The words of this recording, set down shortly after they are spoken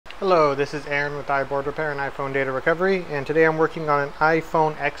Hello, this is Aaron with iBoard Repair and iPhone Data Recovery, and today I'm working on an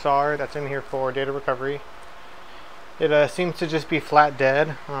iPhone XR that's in here for data recovery. It seems to just be flat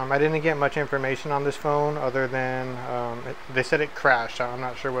dead. I didn't get much information on this phone other than they said it crashed. I'm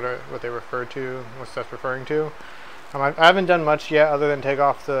not sure what they referred to, what that's referring to. I haven't done much yet other than take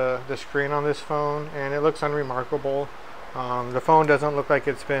off the screen on this phone, and it looks unremarkable. The phone doesn't look like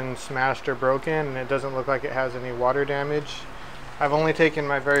it's been smashed or broken, and it doesn't look like it has any water damage. I've only taken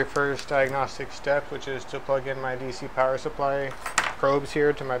my very first diagnostic step, which is to plug in my DC power supply probes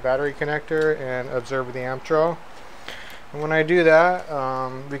here to my battery connector and observe the amp draw. And when I do that,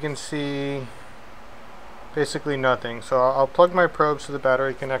 we can see basically nothing. So I'll plug my probes to the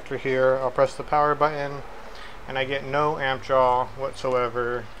battery connector here, I'll press the power button, and I get no amp draw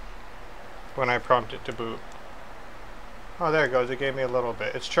whatsoever when I prompt it to boot. Oh, there it goes, it gave me a little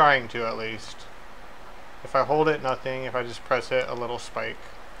bit. It's trying to, at least. If I hold it, nothing. If I just press it, a little spike.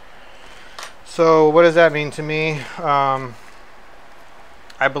 So what does that mean to me? I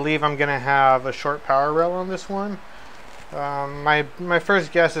believe I'm going to have a short power rail on this one. My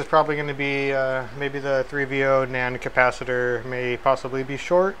first guess is probably going to be maybe the 3VO NAND capacitor may possibly be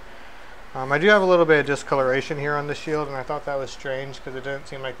short. I do have a little bit of discoloration here on the shield, and I thought that was strange because it didn't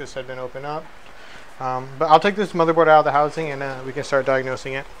seem like this had been opened up. But I'll take this motherboard out of the housing and we can start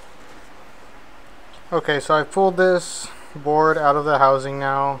diagnosing it. Okay, so I pulled this board out of the housing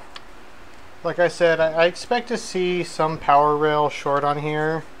now. Like I said, I expect to see some power rail short on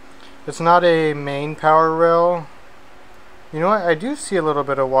here. It's not a main power rail. You know what? I do see a little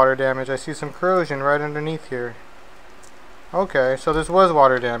bit of water damage. I see some corrosion right underneath here. Okay, so this was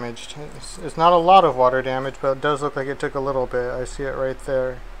water damaged. It's not a lot of water damage, but it does look like it took a little bit. I see it right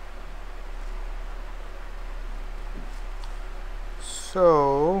there.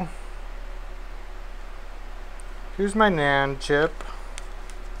 So here's my NAND chip.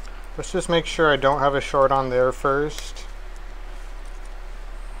 Let's just make sure I don't have a short on there first.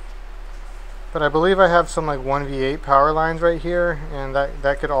 But I believe I have some like 1V8 power lines right here, and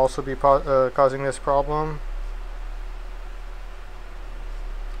that could also be causing this problem.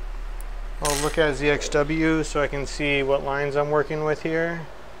 I'll look at ZXW so I can see what lines I'm working with here.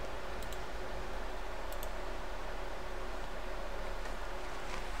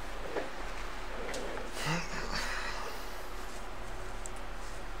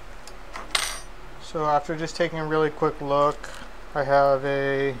 So after just taking a really quick look, I have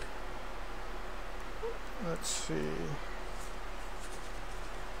a, let's see,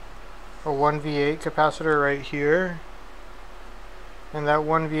 a 1V8 capacitor right here. And that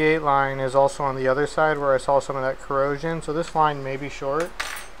 1V8 line is also on the other side where I saw some of that corrosion. So this line may be short.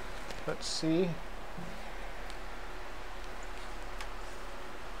 Let's see.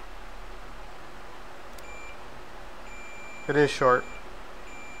 It is short.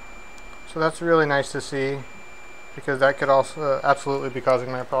 So that's really nice to see, because that could also absolutely be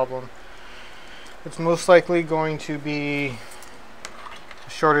causing my problem. It's most likely going to be a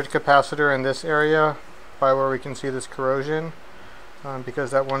shorted capacitor in this area by where we can see this corrosion,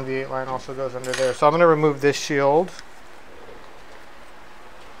 because that 1V8 line also goes under there. So I'm going to remove this shield.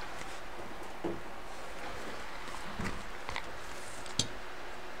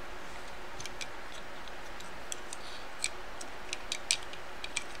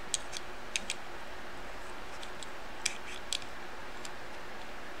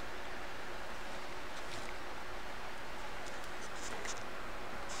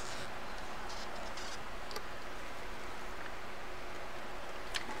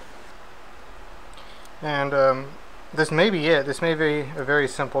 And this may be it. This may be a very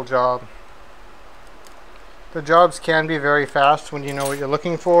simple job. The jobs can be very fast when you know what you're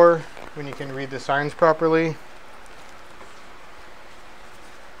looking for, when you can read the signs properly.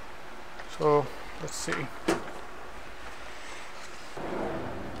 So let's see.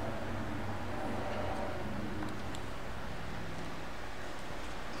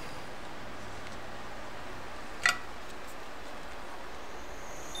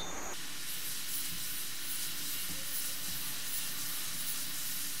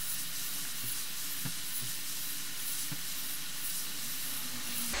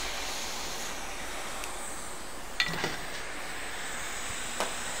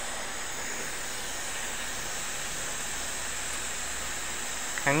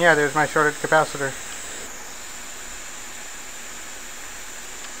 And yeah, there's my shorted capacitor.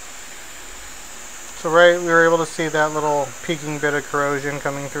 So right, we were able to see that little peeking bit of corrosion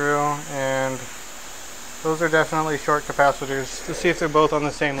coming through, and those are definitely short capacitors. To see if they're both on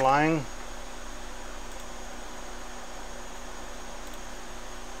the same line.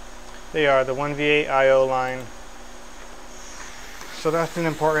 They are the 1V8 IO line. So that's an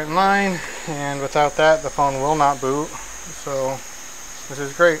important line, and without that the phone will not boot. So this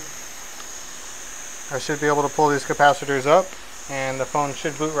is great. I should be able to pull these capacitors up and the phone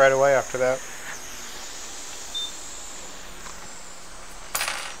should boot right away after that.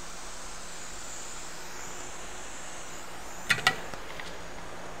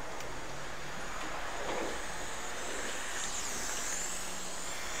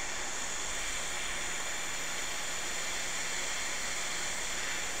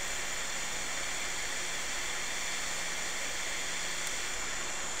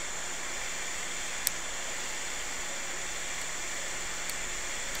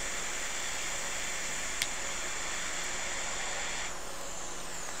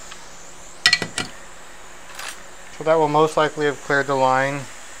 So that will most likely have cleared the line.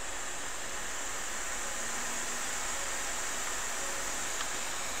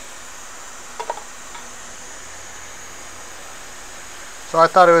 So I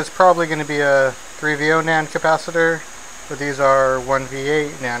thought it was probably going to be a 3VO NAND capacitor, but these are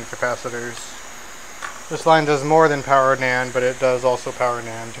 1V8 NAND capacitors. This line does more than power NAND, but it does also power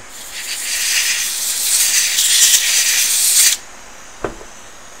NAND.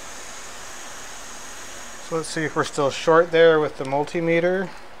 So let's see if we're still short there with the multimeter.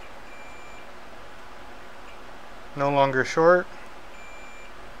 No longer short.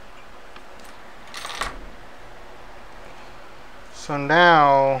 So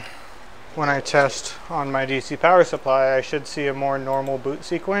now, when I test on my DC power supply, I should see a more normal boot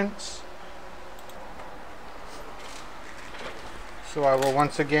sequence. So I will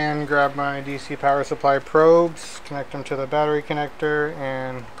once again grab my DC power supply probes, connect them to the battery connector,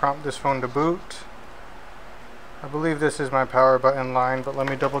 and prompt this phone to boot. I believe this is my power button line, but let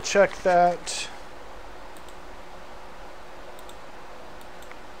me double check that.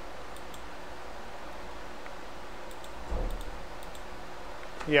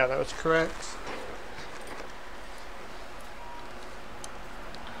 Yeah, that was correct.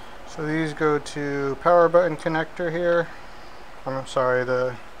 So these go to power button connector here. I'm sorry,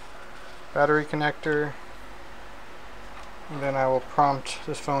 the battery connector. And then I will prompt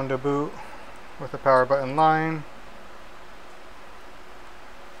this phone to boot with the power button line.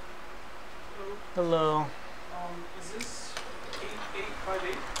 Hello. Is this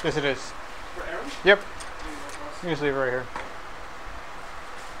 8858? Yes, it is. For Aaron? Yep. You just leave it right here.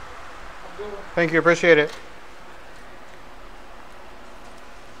 Thank you, appreciate it.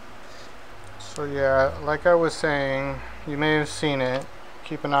 So yeah, like I was saying, you may have seen it.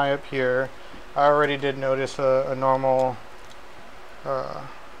 Keep an eye up here. I already did notice a normal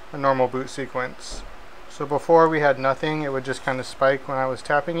boot sequence. So before we had nothing, it would just kind of spike when I was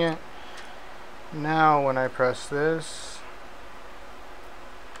tapping it. Now when I press this,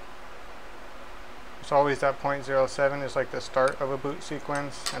 it's always that 0.07 is like the start of a boot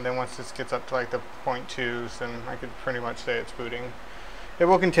sequence, and then once this gets up to like the 0.2s, then I could pretty much say it's booting. It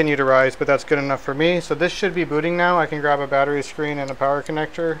will continue to rise, but that's good enough for me. So this should be booting now. I can grab a battery screen and a power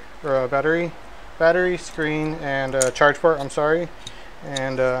connector, or a battery screen and a charge port, I'm sorry,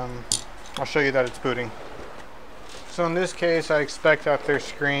 and I'll show you that it's booting. So in this case, I expect that their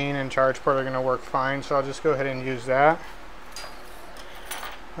screen and charge port are going to work fine, so I'll just go ahead and use that.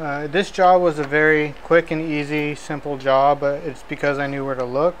 This job was a very quick and easy, simple job, but it's because I knew where to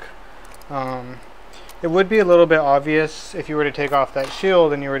look. It would be a little bit obvious if you were to take off that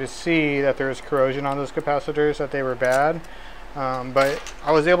shield and you were to see that there was corrosion on those capacitors, that they were bad. But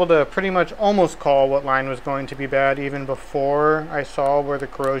I was able to pretty much almost call what line was going to be bad even before I saw where the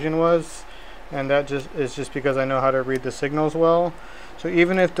corrosion was. And that is just because I know how to read the signals well. So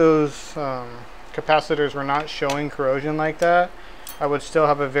even if those capacitors were not showing corrosion like that, I would still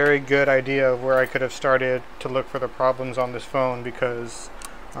have a very good idea of where I could have started to look for the problems on this phone because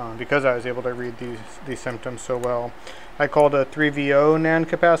I was able to read these symptoms so well. I called a 3VO NAND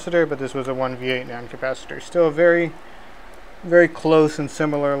capacitor, but this was a 1V8 NAND capacitor. Still a very, very close and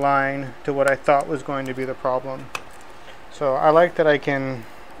similar line to what I thought was going to be the problem. So I like that I can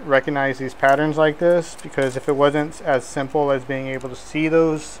recognize these patterns like this, because if it wasn't as simple as being able to see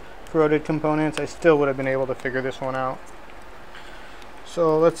those corroded components, I still would have been able to figure this one out.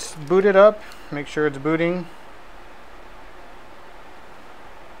 So let's boot it up, make sure it's booting.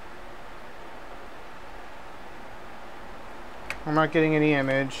 I'm not getting any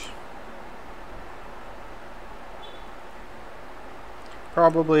image.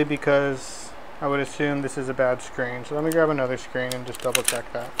 Probably because I would assume this is a bad screen. So let me grab another screen and just double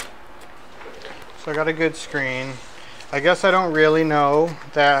check that. So I got a good screen. I guess I don't really know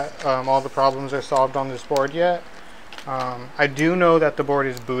that all the problems are solved on this board yet. I do know that the board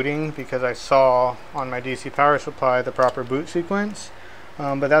is booting because I saw on my DC power supply the proper boot sequence,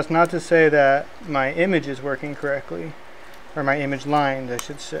 but that's not to say that my image is working correctly, or my image lines I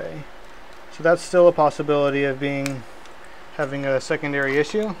should say. So that's still a possibility of having a secondary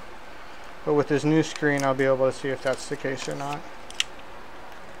issue, but with this new screen I'll be able to see if that's the case or not.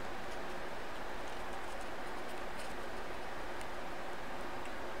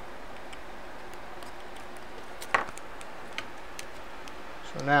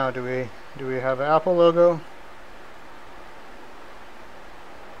 So now do we have an Apple logo?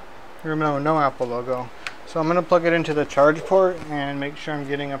 No Apple logo. So I'm going to plug it into the charge port and make sure I'm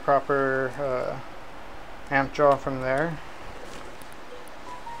getting a proper amp draw from there.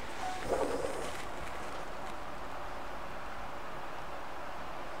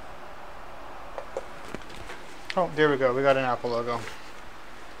 Oh, there we go. We got an Apple logo.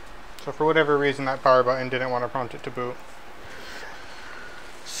 So for whatever reason that power button didn't want to prompt it to boot.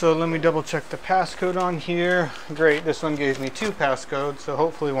 So let me double check the passcode on here. Great, this one gave me 2 passcodes, so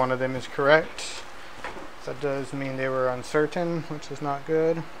hopefully one of them is correct. That does mean they were uncertain, which is not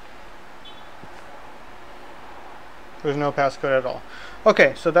good. There's no passcode at all.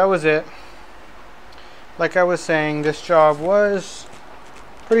 Okay, so that was it. Like I was saying, this job was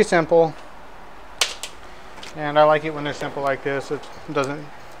pretty simple. And I like it when they're simple like this. It doesn't,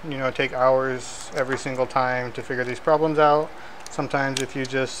 take hours every single time to figure these problems out. Sometimes if you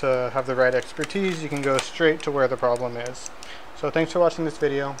just have the right expertise, you can go straight to where the problem is. So thanks for watching this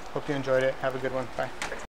video. Hope you enjoyed it. Have a good one. Bye.